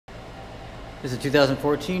This is a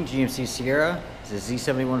 2014 GMC Sierra. It's a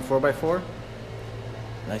Z71 4x4.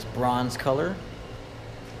 Nice bronze color.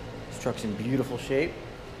 This truck's in beautiful shape.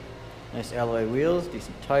 Nice alloy wheels,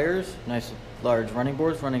 decent tires, nice large running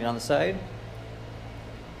boards running on the side.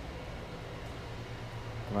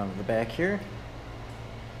 Come on to the back here.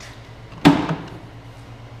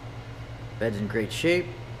 Bed's in great shape.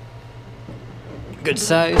 Good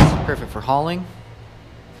size, perfect for hauling.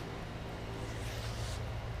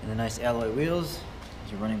 And the nice alloy wheels.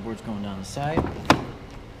 Your running boards going down the side.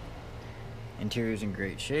 Interior's in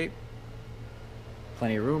great shape.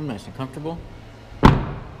 Plenty of room, nice and comfortable. A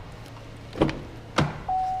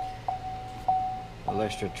little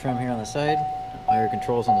extra trim here on the side. Air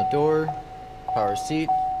controls on the door. Power seat.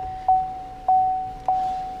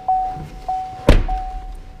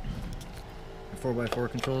 A 4x4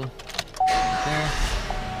 control right there.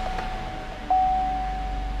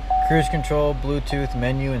 Cruise control, Bluetooth,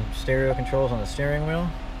 menu, and stereo controls on the steering wheel.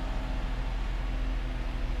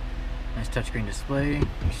 Nice touchscreen display,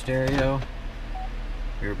 your stereo,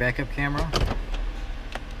 your backup camera,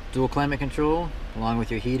 dual climate control, along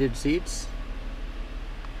with your heated seats.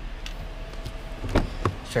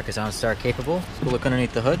 This truck is OnStar capable. Let's go look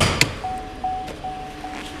underneath the hood.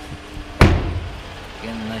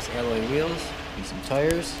 Again, the nice alloy wheels, decent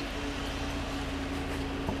tires.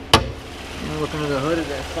 Look under the hood is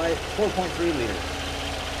that 4.3 liter.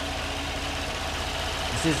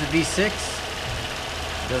 This is the V6.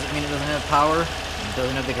 Doesn't mean it doesn't have power. It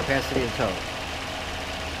doesn't have the capacity to tow.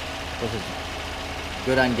 This is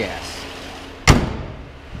good on gas.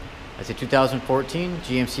 That's a 2014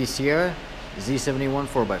 GMC Sierra Z71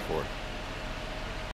 4x4.